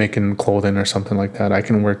making clothing or something like that. I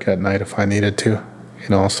can work at night if I needed to,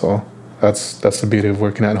 so that's the beauty of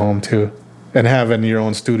working at home too. And having your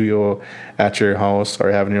own studio at your house,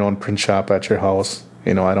 or having your own print shop at your house.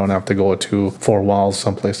 I don't have to go to 4 walls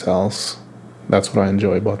someplace else. That's what I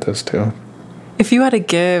enjoy about this too. If you had to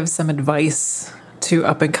give some advice to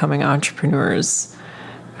up-and-coming entrepreneurs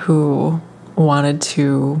who wanted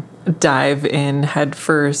to dive in head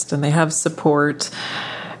first and they have support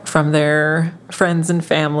from their friends and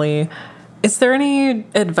family, is there any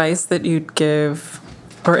advice that you'd give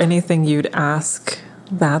or anything you'd ask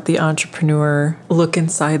that the entrepreneur look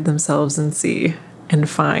inside themselves and see and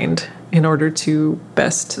find in order to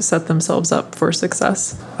best set themselves up for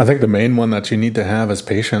success? I think the main one that you need to have is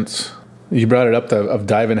patience. You brought it up of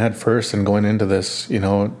diving head first and going into this.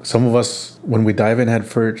 Some of us, when we dive in head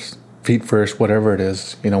first, feet first, whatever it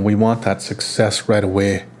is, we want that success right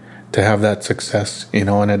away, to have that success,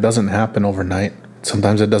 and it doesn't happen overnight.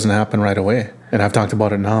 Sometimes it doesn't happen right away. And I've talked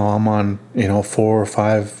about it now. I'm on, 4 or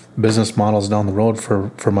 5 business models down the road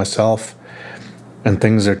for myself, and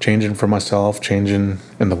things are changing for myself, changing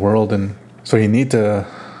in the world. And so you need to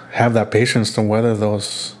have that patience to weather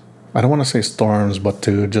those, I don't want to say storms, but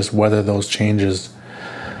to just weather those changes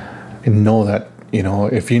and know that,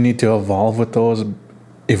 if you need to evolve with those.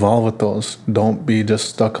 Don't be just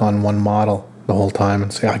stuck on one model the whole time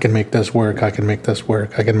and say, I can make this work,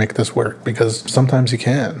 because sometimes you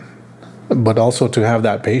can. But also to have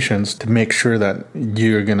that patience to make sure that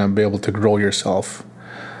you're going to be able to grow yourself.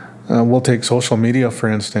 We'll take social media, for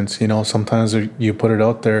instance. Sometimes you put it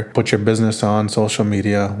out there, put your business on social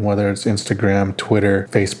media, whether it's Instagram, Twitter,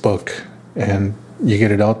 Facebook, and you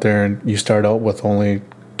get it out there, and you start out with only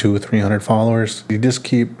 200-300 followers. You just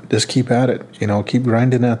keep at it. Keep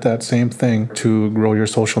grinding at that same thing to grow your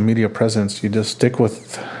social media presence. You just stick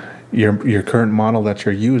with your current model that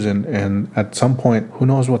you're using, and at some point, who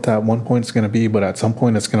knows what that one point is going to be, but at some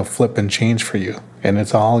point it's going to flip and change for you, and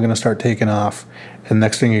it's all going to start taking off. And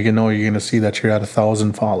next thing you know, you're going to see that you're at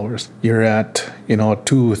 1,000 followers. You're at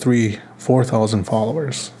 2, 3, 4,000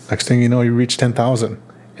 followers. Next thing you know, you reach 10,000,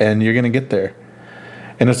 and you're going to get there.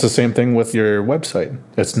 And it's the same thing with your website.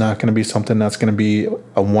 It's not going to be something that's going to be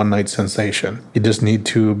a one-night sensation. You just need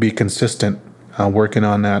to be consistent working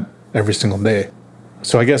on that every single day.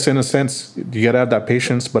 So I guess in a sense, you got to have that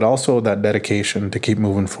patience, but also that dedication to keep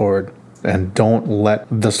moving forward. And don't let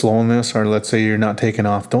the slowness, or let's say you're not taking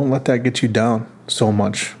off, don't let that get you down so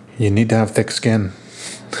much. You need to have thick skin.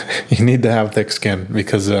 You need to have thick skin,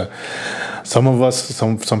 because some of us,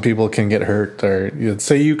 some people can get hurt. Or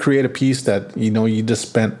say you create a piece that, you just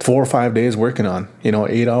spent 4 or 5 days working on,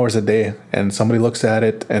 8 hours a day, and somebody looks at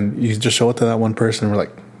it and you just show it to that one person, and we're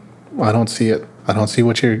like, I don't see it. I don't see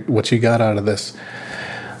what you got out of this.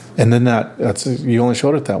 And then that's you only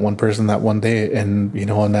showed it to that one person that one day, and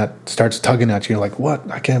and that starts tugging at you. You're like,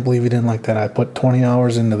 what? I can't believe you didn't like that. I put 20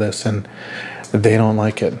 hours into this, and they don't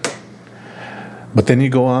like it. But then you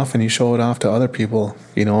go off and you show it off to other people,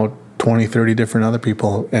 20, 30 different other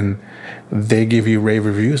people, and they give you rave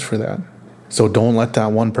reviews for that. So don't let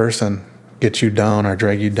that one person get you down or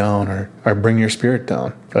drag you down or bring your spirit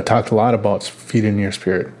down. I talked a lot about feeding your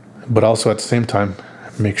spirit, but also at the same time,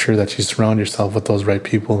 make sure that you surround yourself with those right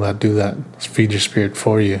people that do that, feed your spirit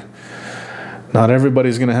for you. Not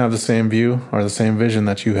everybody's going to have the same view or the same vision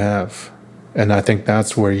that you have. And I think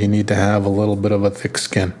that's where you need to have a little bit of a thick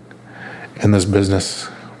skin in this business.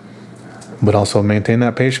 But also maintain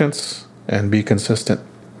that patience and be consistent.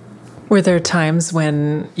 Were there times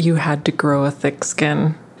when you had to grow a thick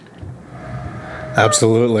skin?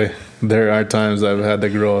 Absolutely. There are times I've had to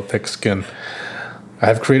grow a thick skin.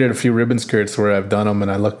 I've created a few ribbon skirts where I've done them,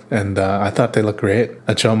 and I thought they looked great.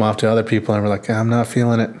 I'd show them off to other people, and we're like, I'm not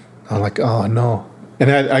feeling it. I'm like, oh no. And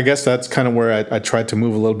I guess that's kind of where I tried to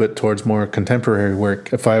move a little bit towards more contemporary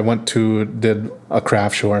work. If I did a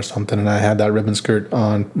craft show or something, and I had that ribbon skirt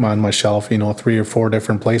on my shelf, 3 or 4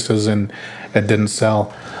 different places, and it didn't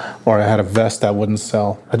sell, or I had a vest that wouldn't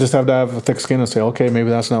sell, I just have to have a thick skin and say, okay, maybe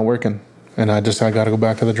that's not working. And I got to go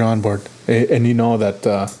back to the drawing board. And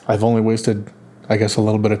that I've only wasted, I guess, a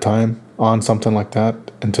little bit of time on something like that,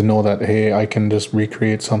 and to know that, hey, I can just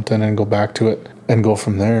recreate something and go back to it and go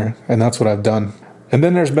from there. And that's what I've done. And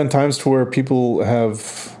then there's been times to where people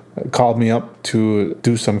have called me up to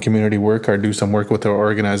do some community work or do some work with their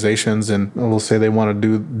organizations, and will say they want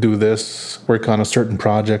to do this, work on a certain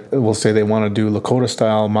project. Will say they want to do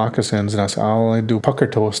Lakota-style moccasins, and I say, I'll only do pucker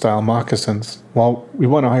toe-style moccasins. Well, we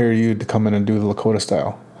want to hire you to come in and do the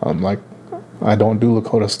Lakota-style. I'm like, I don't do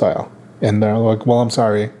Lakota-style. And they're like, well, I'm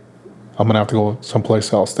sorry. I'm going to have to go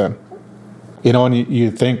someplace else then. And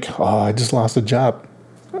you think, oh, I just lost a job.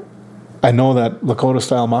 I know that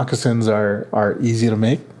Lakota-style moccasins are easy to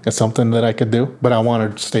make. It's something that I could do. But I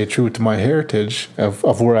want to stay true to my heritage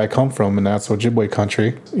of where I come from, and that's Ojibwe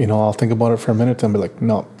country. I'll think about it for a minute and be like,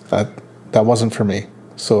 no, that wasn't for me.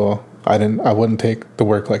 So I wouldn't take the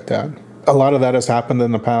work like that. A lot of that has happened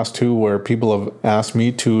in the past too, where people have asked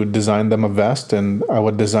me to design them a vest, and I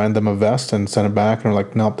would design them a vest and send it back, and they're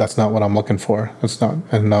like, nope, that's not what I'm looking for. It's not.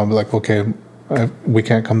 And I'll be like, okay, we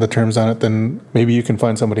can't come to terms on it, then maybe you can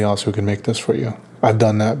find somebody else who can make this for you. I've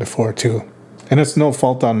done that before too. And it's no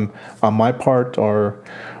fault on my part or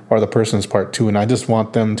the person's part too. And I just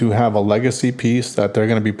want them to have a legacy piece that they're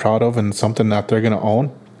going to be proud of and something that they're going to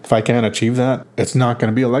own. If I can't achieve that, it's not going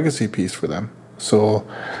to be a legacy piece for them. So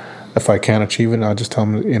if I can't achieve it, I'll just tell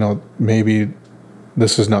them, maybe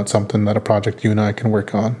this is not something that a project you and I can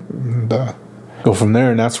work on. And go from there.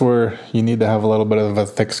 And that's where you need to have a little bit of a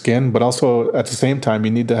thick skin, but also at the same time, you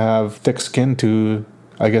need to have thick skin to,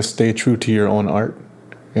 I guess, stay true to your own art,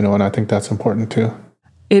 and I think that's important too.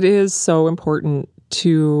 It is so important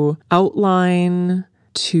to outline,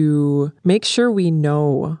 to make sure we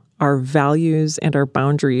know our values and our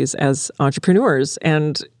boundaries as entrepreneurs.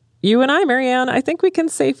 And you and I, Marianne, I think we can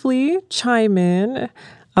safely chime in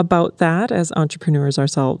about that as entrepreneurs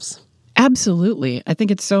ourselves. Absolutely. I think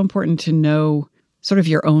it's so important to know sort of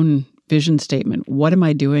your own vision statement. What am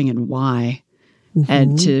I doing and why? Mm-hmm.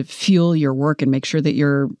 And to fuel your work and make sure that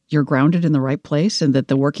you're grounded in the right place and that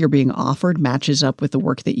the work you're being offered matches up with the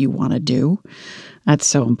work that you want to do. That's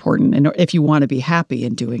so important. And if you want to be happy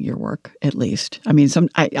in doing your work, at least. I mean,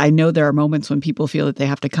 I know there are moments when people feel that they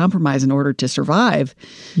have to compromise in order to survive.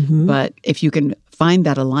 Mm-hmm. But if you can find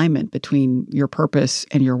that alignment between your purpose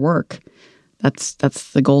and your work, that's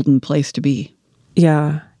the golden place to be.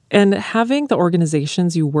 Yeah. And having the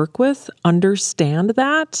organizations you work with understand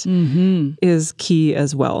that is key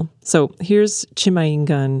as well. So here's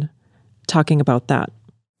Chimaingan talking about that.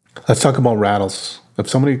 Let's talk about rattles. If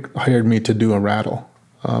somebody hired me to do a rattle,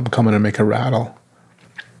 come in and make a rattle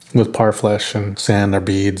with parfleche and sand or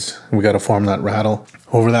beads, we got to form that rattle.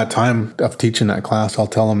 Over that time of teaching that class, I'll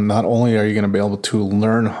tell them not only are you going to be able to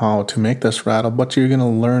learn how to make this rattle, but you're going to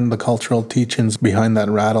learn the cultural teachings behind that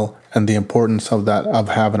rattle and the importance of that, of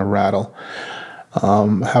having a rattle.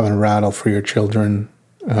 Having a rattle for your children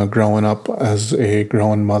growing up as a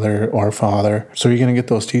growing mother or father. So you're going to get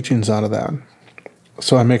those teachings out of that.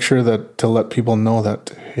 So I make sure that to let people know that,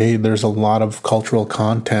 hey, there's a lot of cultural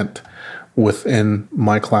content within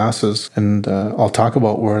my classes, and I'll talk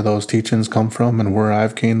about where those teachings come from and where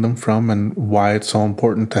I've gained them from and why it's so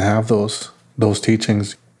important to have those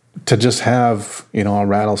teachings. To just have, a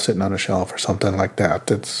rattle sitting on a shelf or something like that,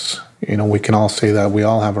 it's, we can all say that we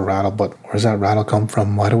all have a rattle, but where's that rattle come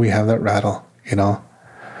from? Why do we have that rattle?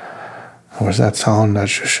 Where's that sound that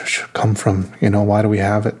come from? Why do we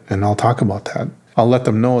have it? And I'll talk about that. I'll let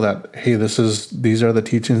them know that, hey, these are the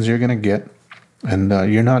teachings you're going to get. And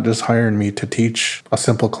you're not just hiring me to teach a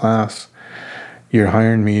simple class. You're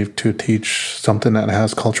hiring me to teach something that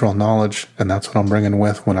has cultural knowledge, and that's what I'm bringing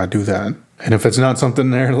with when I do that. And if it's not something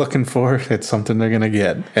they're looking for, it's something they're going to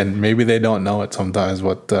get. And maybe they don't know it sometimes.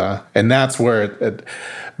 And that's where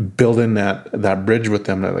building that bridge with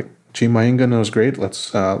them. They're like, gee, my English was great.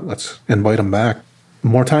 Let's invite them back.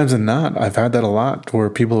 More times than not, I've had that a lot, where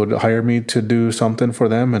people would hire me to do something for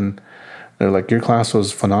them, and they're like, your class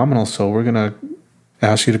was phenomenal, so we're going to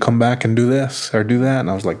ask you to come back and do this or do that. And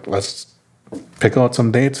I was like, let's pick out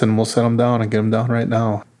some dates and we'll set them down and get them down right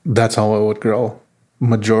now. That's how it would grow.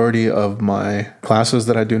 Majority of my classes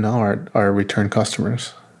that I do now are return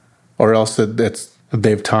customers. Or else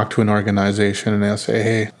they've talked to an organization and they'll say,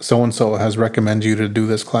 hey, so-and-so has recommended you to do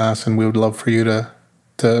this class and we would love for you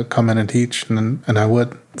to come in and teach. And I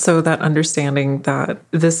would. So that understanding that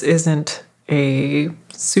this isn't a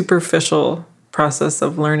superficial process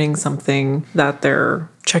of learning something that they're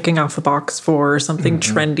checking off a box for, or something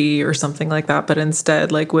trendy or something like that, but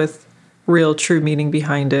instead like with real true meaning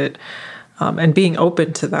behind it, and being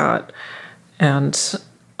open to that and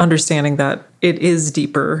understanding that it is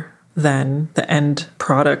deeper than the end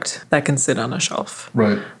product that can sit on a shelf.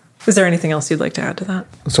 Right. Is there anything else you'd like to add to that?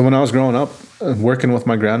 So when I was growing up, working with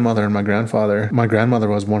my grandmother and my grandfather, my grandmother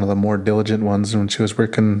was one of the more diligent ones when she was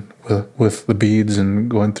working with the beads and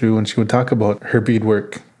going through, and she would talk about her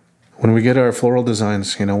beadwork. When we get our floral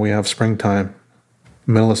designs, we have springtime,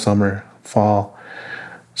 middle of summer, fall.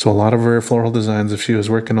 So a lot of her floral designs, if she was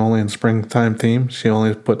working only in springtime theme, she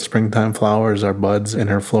only put springtime flowers or buds in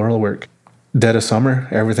her floral work. Dead of summer,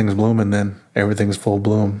 everything's blooming then. Everything's full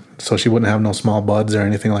bloom. So she wouldn't have no small buds or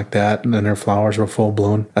anything like that. And then her flowers were full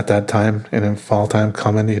bloom at that time. And in fall time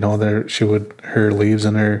coming, her leaves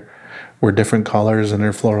were different colors in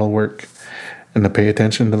her floral work. And to pay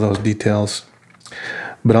attention to those details.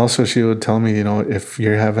 But also she would tell me, if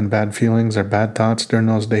you're having bad feelings or bad thoughts during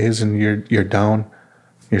those days and you're down,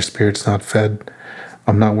 your spirit's not fed,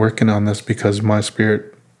 I'm not working on this because my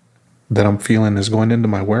spirit that I'm feeling is going into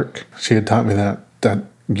my work. She had taught me that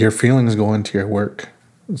your feelings go into your work.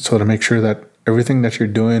 So to make sure that everything that you're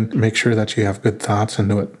doing, make sure that you have good thoughts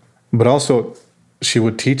into it. But also, she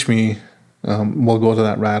would teach me, we'll go to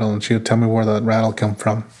that rattle, and she would tell me where that rattle come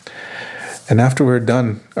from. And after we're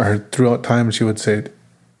done, or throughout time, she would say,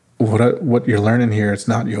 what you're learning here, it's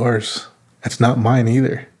not yours. It's not mine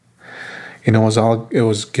either. It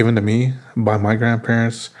was given to me by my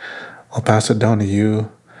grandparents. I'll pass it down to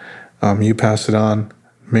you. You pass it on.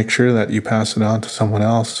 Make sure that you pass it on to someone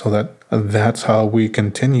else so that that's how we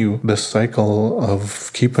continue this cycle of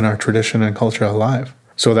keeping our tradition and culture alive.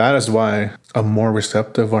 So that is why I'm more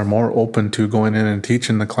receptive or more open to going in and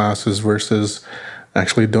teaching the classes versus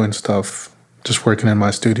actually doing stuff, just working in my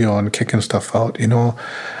studio and kicking stuff out.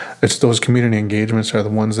 It's those community engagements are the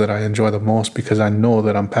ones that I enjoy the most because I know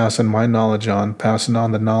that I'm passing my knowledge on, passing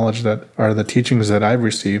on the knowledge that are the teachings that I've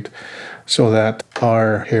received so that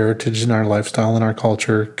our heritage and our lifestyle and our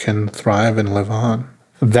culture can thrive and live on.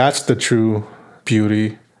 That's the true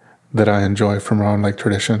beauty that I enjoy from Round Lake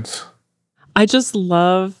traditions. I just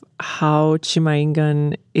love how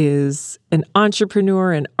Chimaingan is an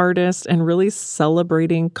entrepreneur, an artist, and really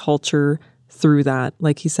celebrating culture through that.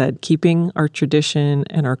 Like he said, keeping our tradition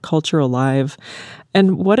and our culture alive.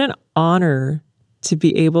 And what an honor to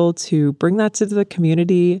be able to bring that to the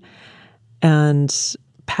community and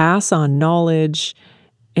pass on knowledge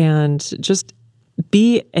and just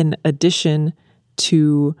be an addition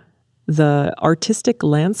to the artistic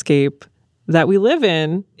landscape that we live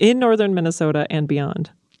in northern Minnesota and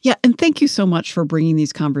beyond. Yeah, and thank you so much for bringing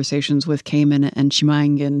these conversations with Khayman and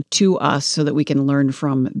Chimaingan to us so that we can learn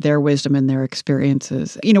from their wisdom and their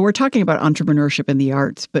experiences. We're talking about entrepreneurship in the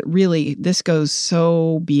arts, but really this goes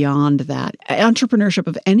so beyond that. Entrepreneurship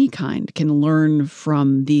of any kind can learn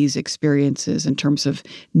from these experiences in terms of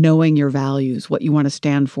knowing your values, what you want to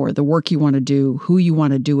stand for, the work you want to do, who you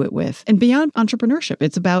want to do it with. And beyond entrepreneurship,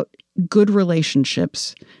 it's about good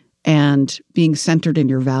relationships and being centered in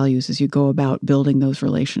your values as you go about building those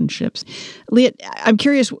relationships. Leah, I'm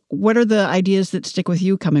curious, what are the ideas that stick with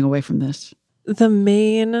you coming away from this? The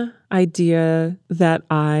main idea that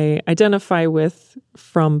I identify with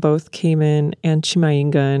from both Khayman and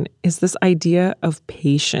Chimaingan is this idea of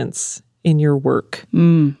patience in your work.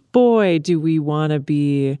 Boy, do we want to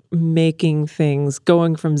be making things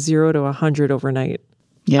going from 0 to 100 overnight.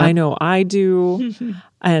 Yeah. I know I do.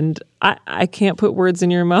 And I can't put words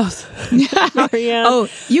in your mouth, Marianne. Oh,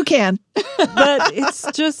 you can. But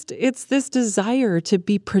it's this desire to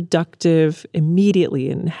be productive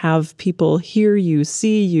immediately and have people hear you,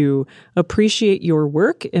 see you, appreciate your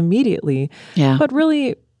work immediately. Yeah. But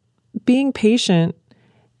really being patient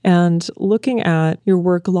and looking at your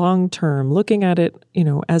work long term, looking at it,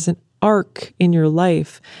 as an arc in your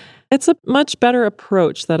life. It's a much better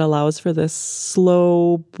approach that allows for this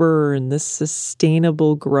slow burn, this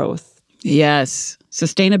sustainable growth. Yes,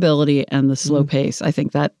 sustainability and the slow pace. I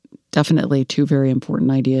think that definitely two very important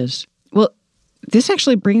ideas. Well, this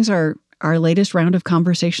actually brings our latest round of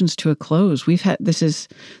conversations to a close. This is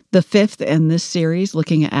the fifth in this series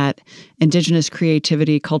looking at Indigenous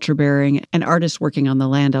creativity, culture bearing, and artists working on the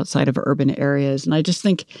land outside of urban areas. And I just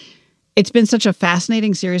think it's been such a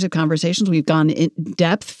fascinating series of conversations. We've gone in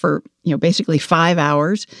depth for, basically 5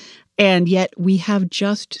 hours, and yet we have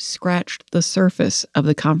just scratched the surface of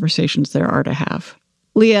the conversations there are to have.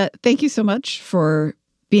 Leah, thank you so much for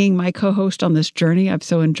being my co-host on this journey. I've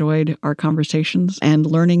so enjoyed our conversations and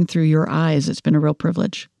learning through your eyes. It's been a real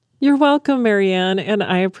privilege. You're welcome, Marianne, and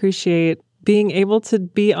I appreciate being able to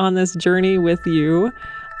be on this journey with you.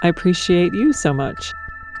 I appreciate you so much.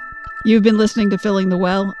 You've been listening to Filling the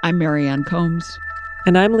Well. I'm Marianne Combs.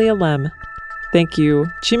 And I'm Leah Lem. Thank you,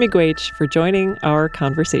 Chimigwech, for joining our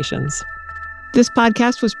conversations. This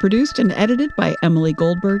podcast was produced and edited by Emily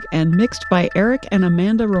Goldberg and mixed by Eric and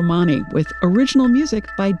Amanda Romani, with original music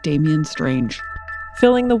by Damian Strange.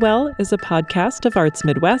 Filling the Well is a podcast of Arts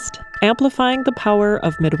Midwest, amplifying the power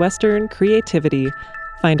of Midwestern creativity.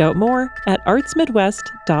 Find out more at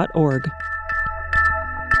artsmidwest.org.